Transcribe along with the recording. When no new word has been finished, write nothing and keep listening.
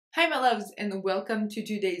Hi my loves and welcome to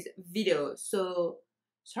today's video. So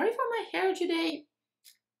sorry for my hair today.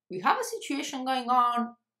 We have a situation going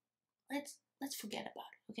on. Let's forget about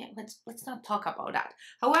it. Okay, let's not talk about that.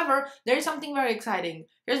 However, there is something very exciting.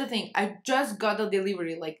 Here's the thing. I just got a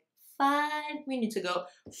delivery like 5 minutes ago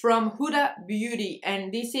from Huda Beauty,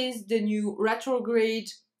 and this is the new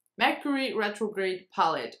Retrograde Mercury Retrograde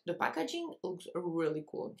palette. The packaging looks really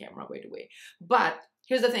cool on camera, by the way. But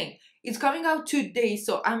here's the thing. It's coming out today,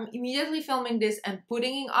 so I'm immediately filming this and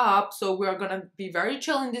putting it up. So we're gonna be very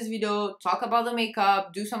chill in this video, talk about the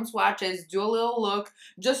makeup, do some swatches, do a little look,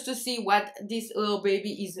 just to see what this little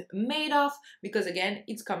baby is made of. Because again,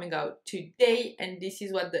 it's coming out today, and this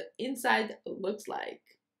is what the inside looks like.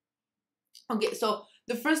 Okay, so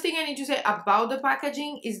the first thing I need to say about the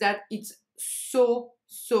packaging is that it's so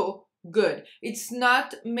good. It's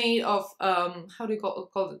not made of how do you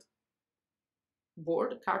call it?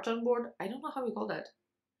 Board, carton board. I don't know how we call that.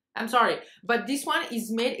 I'm sorry, but this one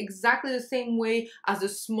is made exactly the same way as the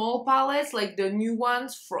small palettes, like the new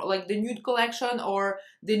ones for like the nude collection or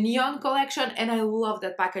the neon collection. And I love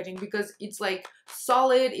that packaging because it's like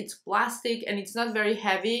solid, it's plastic, and it's not very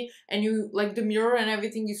heavy, and you like the mirror and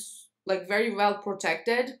everything is like very well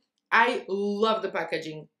protected. I love the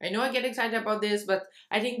packaging. I know I get excited about this, but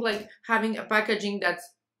I think like having a packaging that's...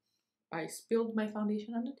 I spilled my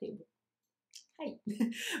foundation on the table. Hi.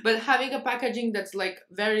 But having a packaging that's like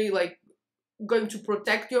very like going to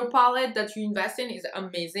protect your palette that you invest in is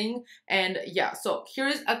amazing. And yeah, so here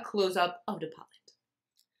is a close-up of the palette.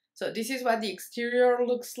 So this is what the exterior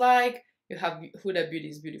looks like. You have Huda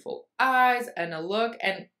Beauty's beautiful eyes and a look,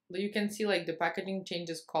 and you can see like the packaging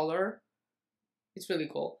changes color. It's really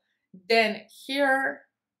cool. Then here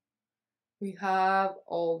we have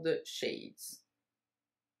all the shades.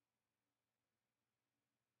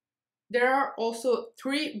 There are also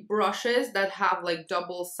 3 brushes that have like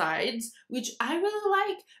double sides, which I really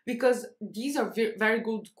like because these are very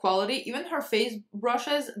good quality. Even her face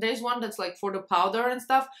brushes, there's one that's like for the powder and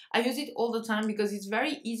stuff. I use it all the time because it's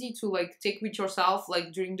very easy to like take with yourself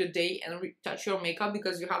like during the day and retouch your makeup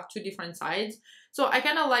because you have 2 different sides. So I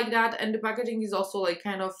kind of like that, and the packaging is also like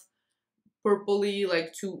kind of purpley,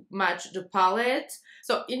 like to match the palette.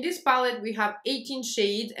 So in this palette we have 18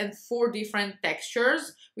 shades and 4 different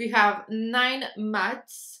textures. We have 9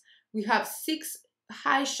 mattes, we have 6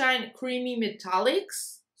 high shine creamy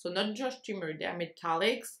metallics, so not just shimmer, they're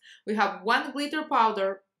metallics. We have 1 glitter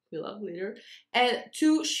powder, we love glitter, and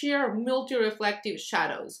 2 sheer multi-reflective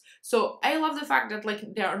shadows. So I love the fact that like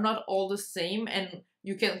they are not all the same and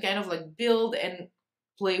you can kind of like build and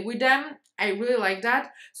play with them. I really like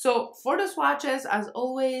that. So for the swatches, as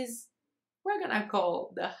always, we're gonna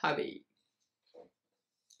call the hubby.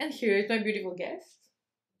 And here is my beautiful guest.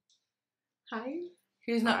 Hi.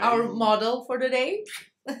 Here's now our model for the day.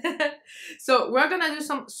 So we're gonna do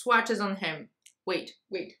some swatches on him. Wait.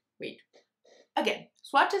 Again,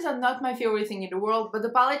 swatches are not my favorite thing in the world, but the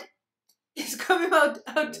palette is coming out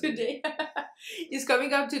today. It's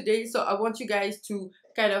coming out today, so I want you guys to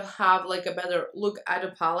kind of have like a better look at the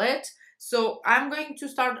palette. So I'm going to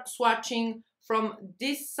start swatching from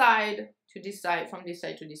this side to this side, from this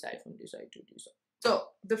side to this side, from this side to this side. So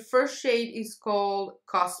the first shade is called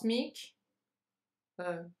Cosmic.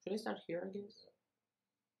 Should I start here, I guess?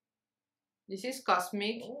 This is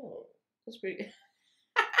Cosmic. Oh, that's pretty.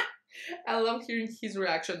 I love hearing his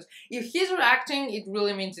reactions. If he's reacting, it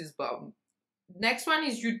really means it's bomb. Next one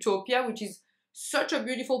is Utopia, which is such a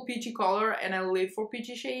beautiful peachy color, and I live for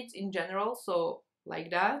peachy shades in general, so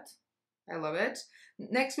like that. I love it.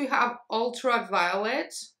 Next we have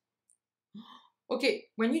Ultraviolet. Okay,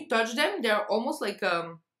 when you touch them, they're almost like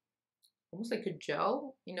a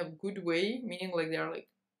gel in a good way, meaning like they're like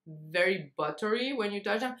very buttery when you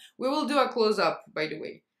touch them. We will do a close-up, by the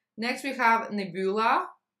way. Next we have Nebula.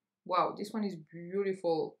 Wow, this one is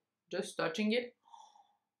beautiful. Just touching it.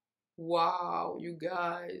 Wow, you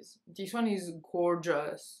guys, this one is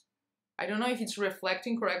gorgeous. I don't know if it's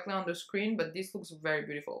reflecting correctly on the screen, but this looks very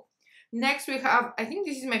beautiful. Next we have, I think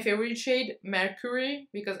this is my favorite shade, Mercury,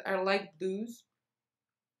 because I like blues.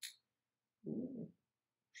 Ooh,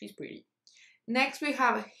 she's pretty. Next we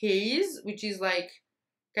have Haze, which is like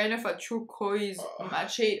kind of a turquoise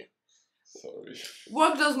matte shade. Sorry.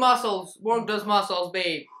 Work those muscles,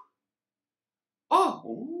 babe.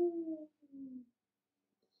 Oh,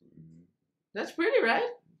 that's pretty, right?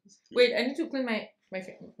 Wait, I need to clean my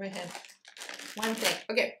hand. One sec.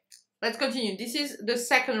 Okay, let's continue. This is the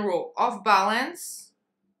second row, Off Balance.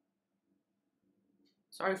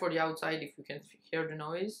 Sorry for the outside if you can hear the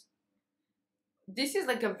noise. This is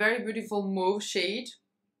like a very beautiful mauve shade.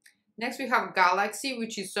 Next we have Galaxy,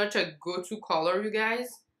 which is such a go-to color, you guys.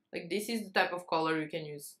 Like this is the type of color you can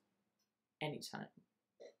use anytime.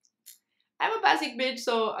 I'm a basic bitch,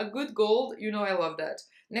 so a good gold, you know I love that.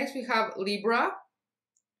 Next we have Libra,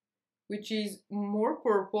 which is more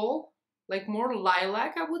purple, like more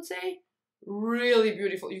lilac, I would say. Really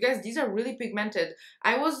beautiful. You guys, these are really pigmented.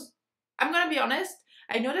 I'm gonna be honest,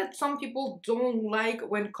 I know that some people don't like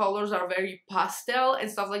when colors are very pastel and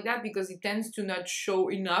stuff like that because it tends to not show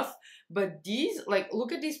enough. But these, like,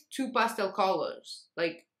 look at these two pastel colors.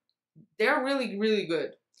 Like, they're really, really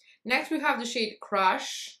good. Next, we have the shade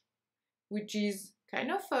Crush, which is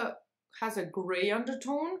kind of has a gray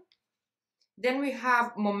undertone. Then we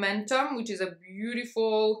have Momentum, which is a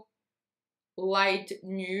beautiful light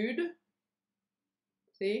nude.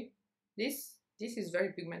 See? This is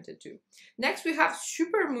very pigmented too. Next we have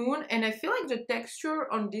Super Moon, and I feel like the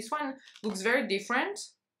texture on this one looks very different.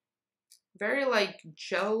 Very like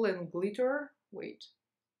gel and glitter. Wait.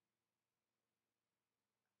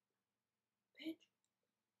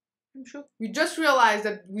 I'm sure. We just realized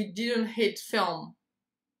that we didn't hit film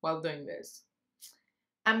while doing this.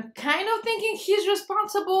 I'm kind of thinking he's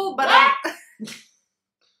responsible, but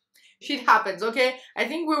shit happens, okay? I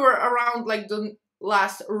think we were around like the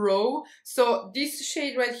last row. So this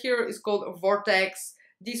shade right here is called Vortex.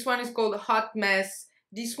 This one is called Hot Mess.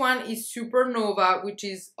 This one is Supernova, which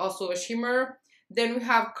is also a shimmer. Then we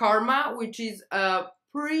have Karma, which is a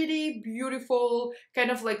pretty beautiful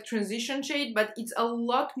kind of like transition shade, but it's a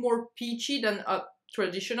lot more peachy than a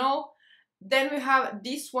traditional. Then we have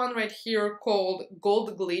this one right here called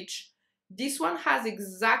Gold Glitch. This one has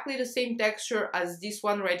exactly the same texture as this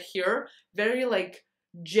one right here. Very like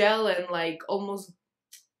gel and like almost,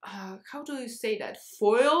 how do you say that?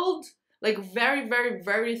 Foiled? Like very, very,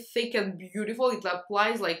 very thick and beautiful. It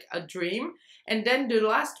applies like a dream. And then the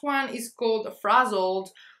last one is called Frazzled.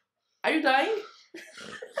 Are you dying?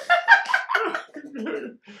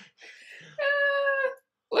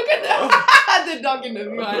 Look at that! The dog in the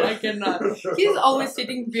behind, I cannot. He's always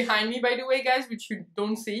sitting behind me, by the way, guys, which you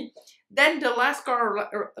don't see. Then the last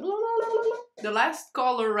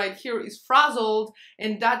color right here is Frazzled,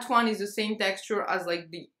 and that one is the same texture as like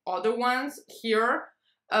the other ones here.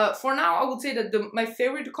 For now, I would say that my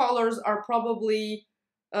favorite colors are probably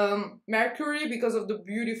Mercury because of the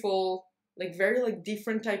beautiful, like very like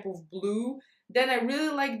different type of blue. Then I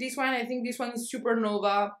really like this one. I think this one is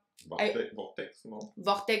Supernova. Vortex, no?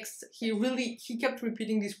 Vortex, he kept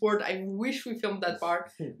repeating this word. I wish we filmed that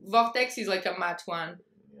part. Vortex is like a matte one.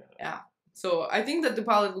 Yeah. So I think that the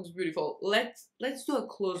palette looks beautiful. Let's do a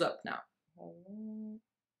close-up now.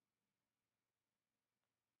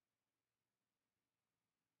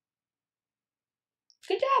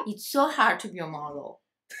 Good job. It's so hard to be a model.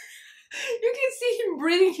 You can see him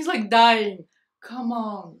breathing. He's like dying. Come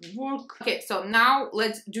on, work. Okay, so now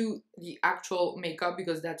let's do the actual makeup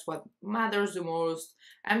because that's what matters the most.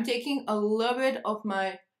 I'm taking a little bit of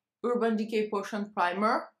my Urban Decay Potion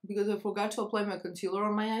Primer because I forgot to apply my concealer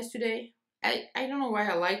on my eyes today. I don't know why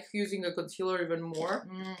I like using a concealer even more.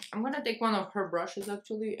 I'm gonna take one of her brushes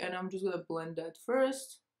actually, and I'm just gonna blend that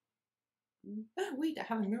first. Ah, wait, I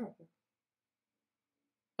have a mirror.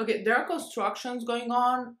 Okay, there are constructions going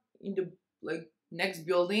on in the like next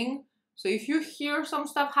building. So if you hear some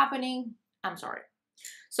stuff happening, I'm sorry.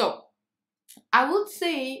 So I would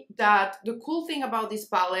say that the cool thing about this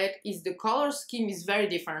palette is the color scheme is very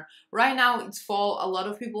different. Right now it's fall, a lot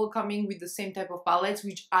of people are coming with the same type of palettes,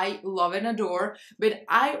 which I love and adore, but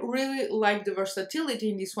I really like the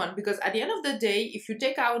versatility in this one because at the end of the day, if you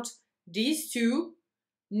take out these two,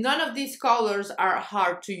 none of these colors are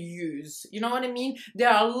hard to use. You know what I mean? They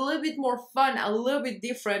are a little bit more fun, a little bit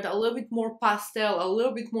different, a little bit more pastel, a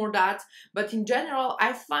little bit more that. But in general,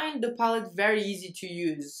 I find the palette very easy to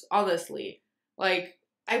use, honestly. Like,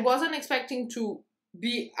 I wasn't expecting to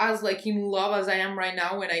be as like in love as I am right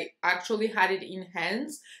now when I actually had it in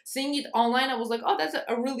hands. Seeing it online, I was like, oh, that's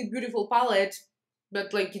a really beautiful palette.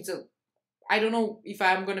 But like, I don't know if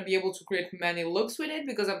I'm gonna be able to create many looks with it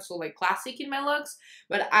because I'm so like classic in my looks.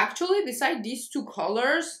 But actually, beside these two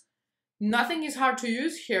colors, nothing is hard to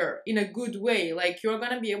use here in a good way. Like you're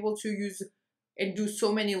gonna be able to use and do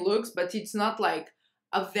so many looks, but it's not like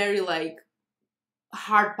a very like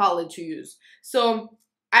hard palette to use. So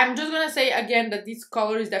I'm just gonna say again that this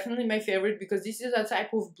color is definitely my favorite because this is a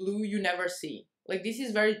type of blue you never see. Like this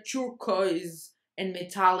is very turquoise and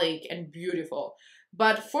metallic and beautiful.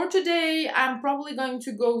 But for today, I'm probably going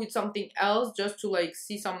to go with something else just to like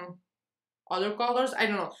see some other colors. I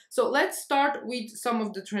don't know. So let's start with some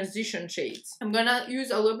of the transition shades. I'm gonna use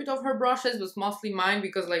a little bit of her brushes, but mostly mine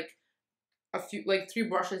because like a few, like 3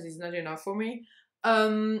 brushes is not enough for me.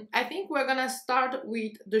 I think we're gonna start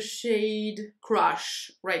with the shade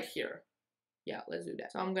Crush right here. Yeah, let's do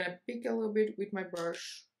that. So I'm gonna pick a little bit with my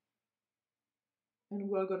brush, and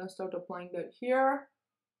we're gonna start applying that here.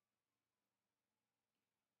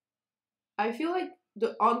 I feel like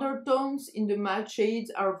the undertones in the matte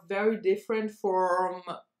shades are very different from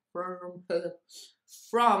from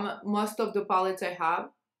most of the palettes I have.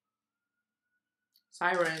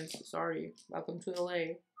 Sirens, sorry, welcome to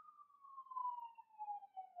LA.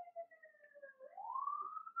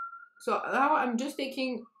 So now I'm just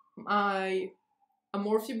taking my a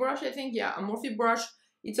Morphe brush, I think. Yeah, a Morphe brush.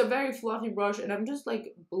 It's a very fluffy brush, and I'm just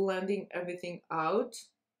like blending everything out.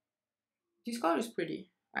 This color is pretty.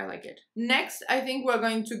 I like it. Next, I think we're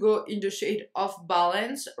going to go in the shade Off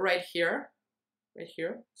Balance right here. Right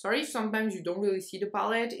here. Sorry, sometimes you don't really see the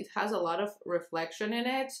palette. It has a lot of reflection in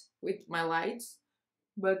it with my lights,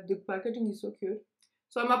 but the packaging is so cute.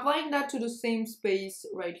 So I'm applying that to the same space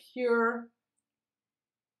right here.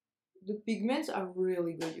 The pigments are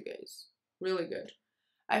really good, you guys. Really good.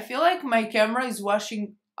 I feel like my camera is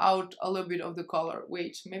washing out a little bit of the color.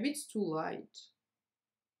 Wait, maybe it's too light.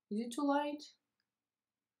 Is it too light?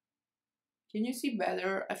 Can you see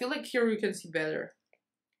better? I feel like here you can see better.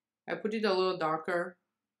 I put it a little darker.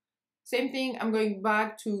 Same thing, I'm going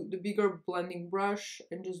back to the bigger blending brush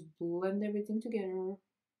and just blend everything together.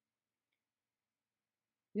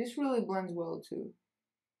 This really blends well too.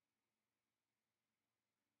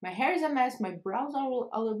 My hair is a mess, my brows are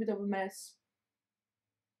a little bit of a mess.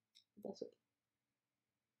 That's it.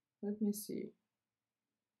 Let me see.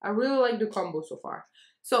 I really like the combo so far.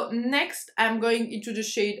 So next, I'm going into the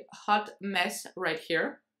shade Hot Mess right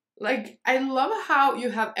here. Like, I love how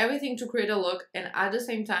you have everything to create a look, and at the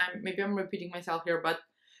same time, maybe I'm repeating myself here, but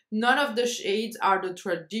none of the shades are the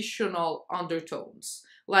traditional undertones.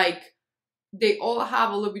 Like, they all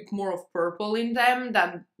have a little bit more of purple in them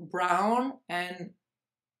than brown, and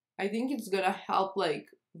I think it's gonna help like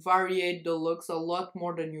variate the looks a lot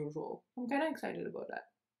more than usual. I'm kind of excited about that.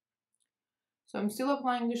 So I'm still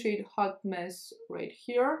applying the shade Hot Mess right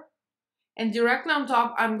here. And directly on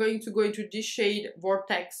top, I'm going to go into this shade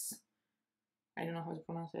Vortex. I don't know how to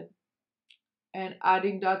pronounce it. And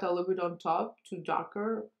adding that a little bit on top to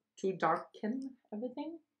darken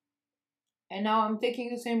everything. And now I'm taking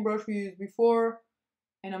the same brush we used before,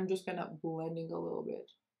 and I'm just kind of blending a little bit.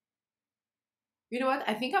 You know what?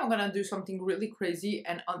 I think I'm gonna do something really crazy,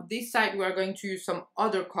 and on this side we're going to use some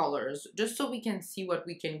other colors just so we can see what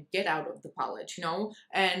we can get out of the palette, you know?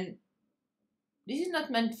 And this is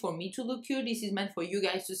not meant for me to look cute, this is meant for you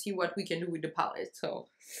guys to see what we can do with the palette. So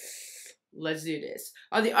let's do this.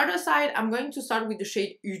 On the other side, I'm going to start with the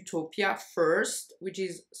shade Utopia first, which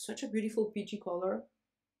is such a beautiful peachy color.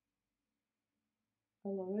 I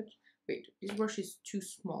love it. Wait, this brush is too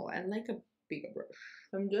small. I like a bigger brush.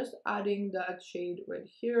 I'm just adding that shade right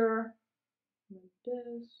here, like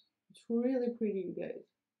this. It's really pretty, you guys.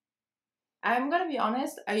 I'm gonna be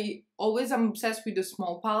honest, I always am obsessed with the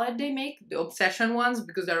small palette they make, the Obsession ones,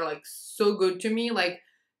 because they're like so good to me. Like,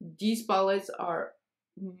 these palettes are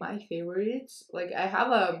my favorites. Like, I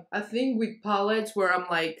have a thing with palettes where I'm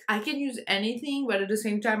like, I can use anything, but at the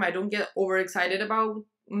same time I don't get overexcited about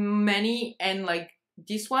many, and like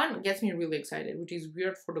this one gets me really excited, which is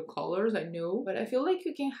weird for the colors, I know, but I feel like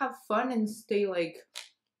you can have fun and stay like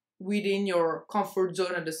within your comfort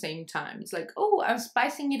zone at the same time. It's like, oh, I'm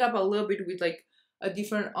spicing it up a little bit with like a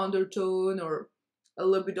different undertone or a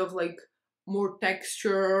little bit of like more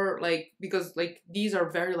texture, like, because like these are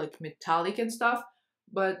very like metallic and stuff,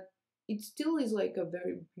 but it still is like a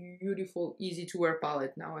very beautiful, easy to wear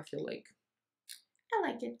palette now. I feel like I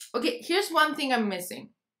like it. Okay, here's one thing I'm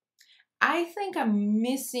missing. I think I'm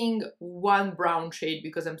missing one brown shade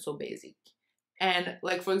because I'm so basic. And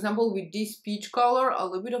like, for example, with this peach color, a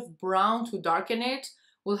little bit of brown to darken it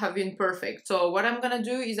will have been perfect. So what I'm gonna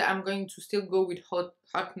do is I'm going to still go with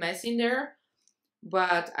Hot Mess in there,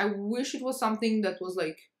 but I wish it was something that was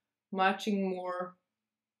like matching more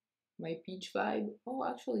my peach vibe. Oh,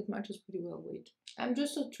 actually it matches pretty well. Wait, I'm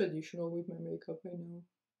just so traditional with my makeup, I know.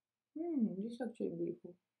 This is actually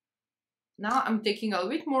beautiful. Now I'm taking a little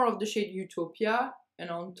bit more of the shade Utopia, and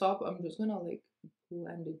on top I'm just gonna like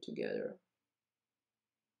blend it together.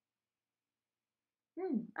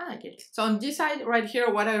 I like it. So on this side right here,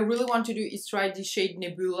 what I really want to do is try the shade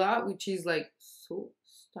Nebula, which is like so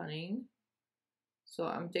stunning. So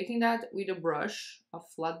I'm taking that with a brush, a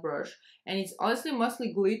flat brush, and it's honestly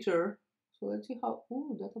mostly glitter. So let's see how,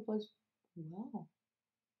 ooh, that applies. Wow.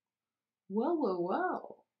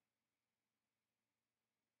 Wow.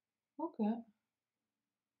 Okay.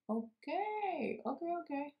 I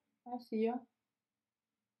see ya.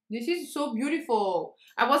 This is so beautiful.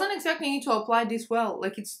 I wasn't expecting it to apply this well.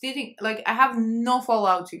 Like it's sitting, like I have no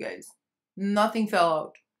fallout, you guys. Nothing fell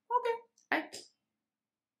out. Okay.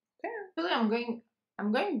 Really,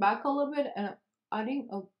 I'm going back a little bit and adding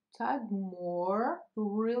a tad more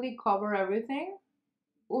to really cover everything.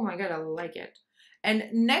 Oh my god, I like it. And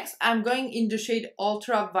next, I'm going in the shade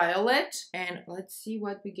Ultraviolet. And let's see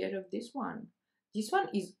what we get of this one. This one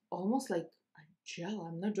is almost like a gel.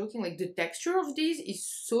 I'm not joking. Like the texture of this is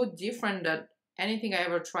so different than anything I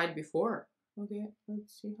ever tried before. Okay,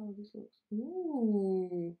 let's see how this looks.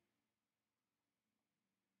 Ooh.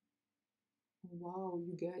 Wow,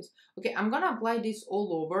 you guys. Okay, I'm gonna apply this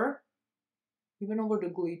all over, even over the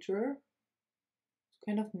glitter, to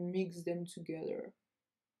kind of mix them together.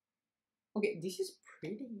 Okay, this is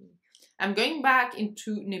pretty. I'm going back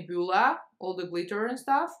into Nebula, all the glitter and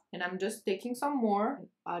stuff, and I'm just taking some more and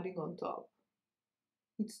adding on top.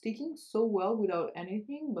 It's sticking so well without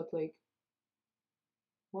anything, but like,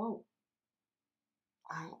 wow.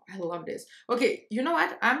 Wow, I love this. Okay, you know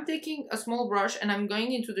what? I'm taking a small brush and I'm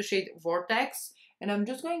going into the shade Vortex, and I'm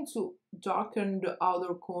just going to darken the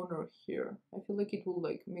outer corner here. I feel like it will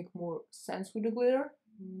like make more sense with the glitter.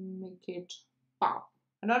 Make it pop.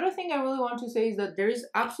 Another thing I really want to say is that there is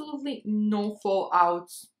absolutely no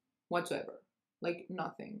fallouts whatsoever. Like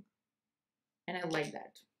nothing. And I like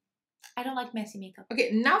that. I don't like messy makeup.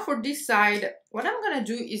 Okay, now for this side, what I'm gonna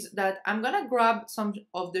do is that I'm gonna grab some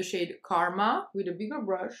of the shade Karma with a bigger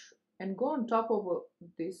brush and go on top of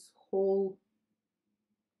this whole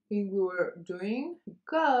thing we were doing,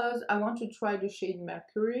 because I want to try the shade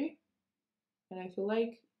Mercury and I feel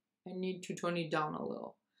like I need to tone it down a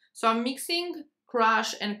little. So I'm mixing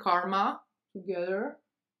Crash and Karma together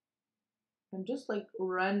and just like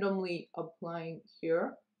randomly applying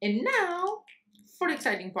here. And now for the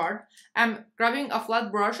exciting part, I'm grabbing a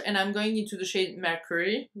flat brush and I'm going into the shade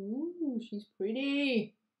Mercury. Ooh, she's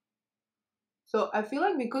pretty. So I feel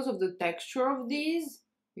like because of the texture of these,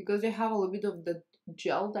 because they have a little bit of the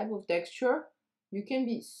gel type of texture, you can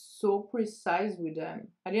be so precise with them.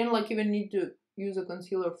 I didn't like even need to use a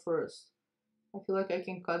concealer first. I feel like I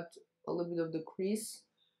can cut a little bit of the crease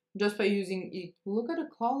just by using it. Look at the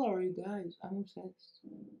color, you guys. I'm obsessed.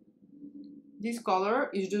 This color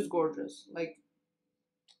is just gorgeous. Like,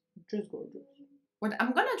 just gorgeous. What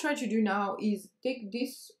I'm gonna try to do now is take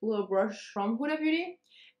this little brush from Huda Beauty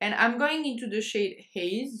and I'm going into the shade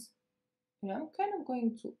Haze, and I'm kind of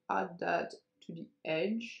going to add that to the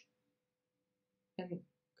edge and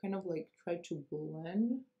kind of like try to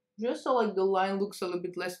blend just so like the line looks a little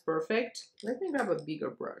bit less perfect. Let me grab a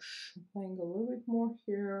bigger brush. Applying a little bit more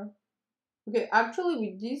here. Okay, actually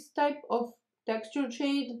with this type of texture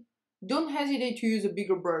shade, don't hesitate to use a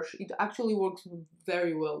bigger brush. It actually works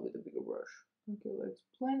very well with a bigger brush. Okay, let's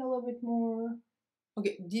blend a little bit more.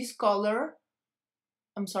 Okay, this color,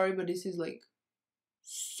 I'm sorry, but this is like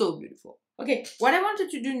so beautiful. Okay, what I wanted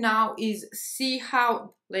to do now is see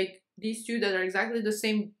how like these two that are exactly the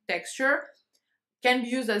same texture can be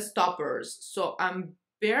used as toppers. So I'm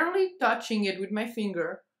barely touching it with my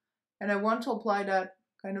finger and I want to apply that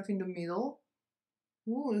kind of in the middle.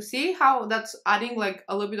 Ooh, see how that's adding like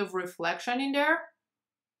a little bit of reflection in there?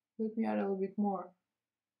 Let me add a little bit more.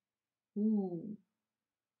 Ooh,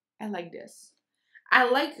 I like this. I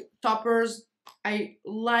like toppers. I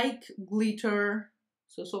like glitter.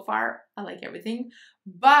 So far, I like everything.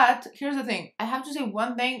 But here's the thing. I have to say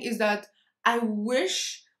one thing is that I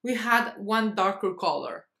wish we had one darker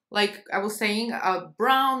color. Like I was saying, a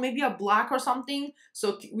brown, maybe a black or something,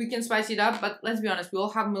 so we can spice it up. But let's be honest, we all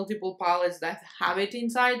have multiple palettes that have it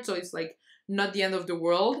inside, so it's like not the end of the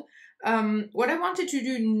world. What I wanted to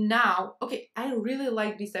do now, okay, I really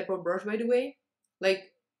like this type of brush, by the way.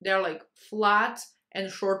 Like they're like flat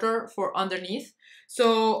and shorter for underneath.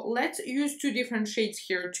 So let's use two different shades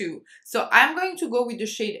here too. So I'm going to go with the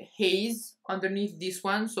shade Haze underneath this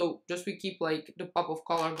one, so just we keep like the pop of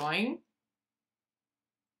color going.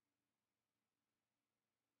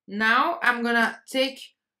 Now I'm gonna take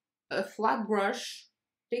a flat brush,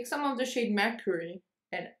 take some of the shade Mercury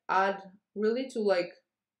and add really to like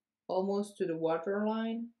almost to the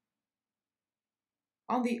waterline.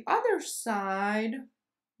 On the other side,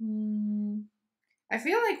 I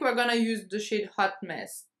feel like we're gonna use the shade Hot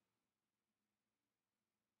Mess.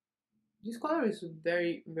 This color is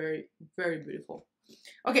very, very, very beautiful.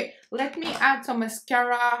 Okay, let me add some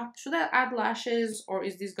mascara. Should I add lashes or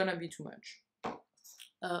is this gonna be too much?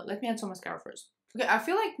 Let me add some mascara first. Okay, I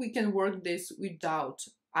feel like we can work this without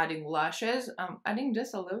adding lashes. I'm adding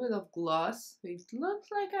just a little bit of gloss. It looks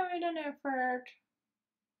like I made an effort.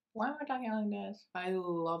 Why am I talking like this? I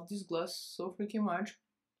love this gloss so freaking much.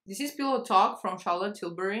 This is Pillow Talk from Charlotte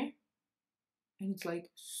Tilbury. And it's like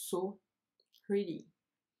so pretty.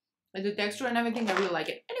 Like the texture and everything, I really like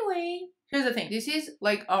it. Anyway, here's the thing. This is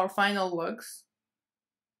like our final looks.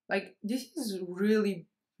 Like this is really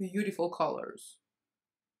beautiful colors.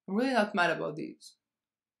 I'm really not mad about these.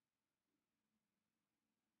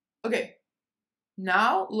 Okay,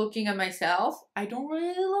 now looking at myself, I don't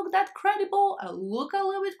really look that credible. I look a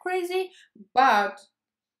little bit crazy, but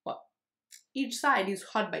well, each side is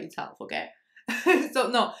hot by itself, okay? So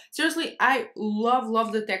no, seriously, I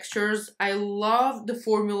love the textures. I love the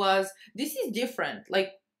formulas. This is different.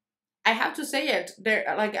 Like I have to say it. There,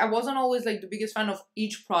 like I wasn't always like the biggest fan of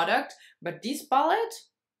each product, but this palette,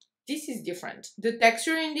 this is different. The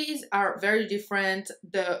texture in these are very different.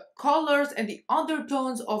 The colors and the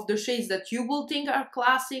undertones of the shades that you will think are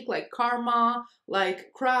classic, like Karma,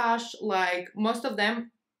 like Crash, like most of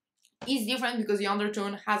them, is different because the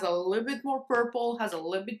undertone has a little bit more purple, has a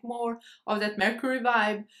little bit more of that Mercury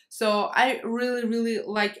vibe. So I really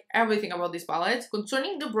like everything about this palette.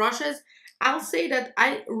 Concerning the brushes, I'll say that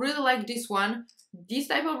I really like this one. These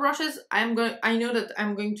type of brushes, I know that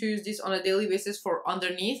I'm going to use this on a daily basis for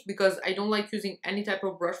underneath because I don't like using any type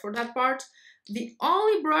of brush for that part. The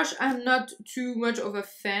only brush I'm not too much of a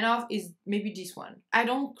fan of is maybe this one. I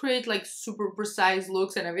don't create like super precise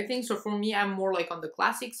looks and everything, so for me I'm more like on the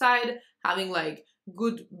classic side, having like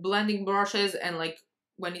good blending brushes, and like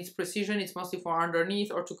when it's precision it's mostly for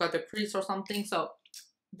underneath or to cut a crease or something. So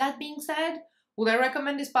that being said, would I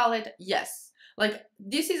recommend this palette? Yes. Like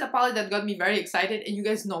this is a palette that got me very excited, and you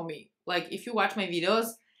guys know me. Like if you watch my videos,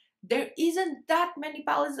 there isn't that many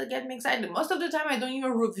palettes that get me excited. Most of the time I don't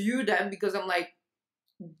even review them because I'm like,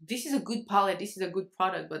 this is a good palette, this is a good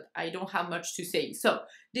product, but I don't have much to say. So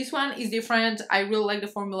this one is different. I really like the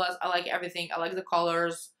formulas. I like everything. I like the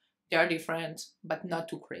colors. They are different, but not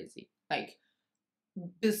too crazy. Like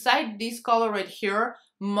beside this color right here,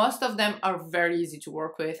 most of them are very easy to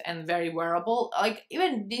work with and very wearable. Like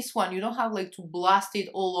even this one, you don't have like to blast it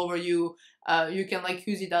all over you. You can like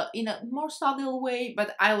use it in a more subtle way,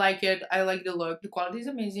 but I like it. I like the look. The quality is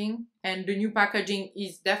amazing, and the new packaging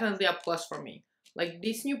is definitely a plus for me. Like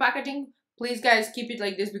this new packaging, please guys keep it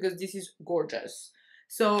like this because this is gorgeous.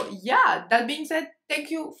 So yeah, that being said,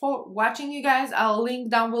 thank you for watching, you guys. I'll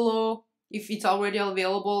link down below if it's already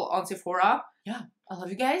available on Sephora. Yeah, I love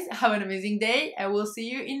you guys. Have an amazing day. I will see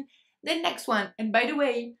you in the next one. And by the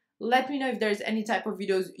way, let me know if there's any type of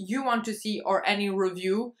videos you want to see or any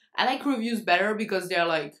review. I like reviews better because they're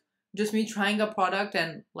like just me trying a product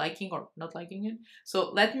and liking or not liking it.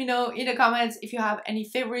 So let me know in the comments if you have any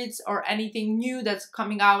favorites or anything new that's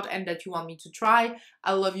coming out and that you want me to try.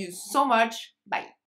 I love you so much. Bye.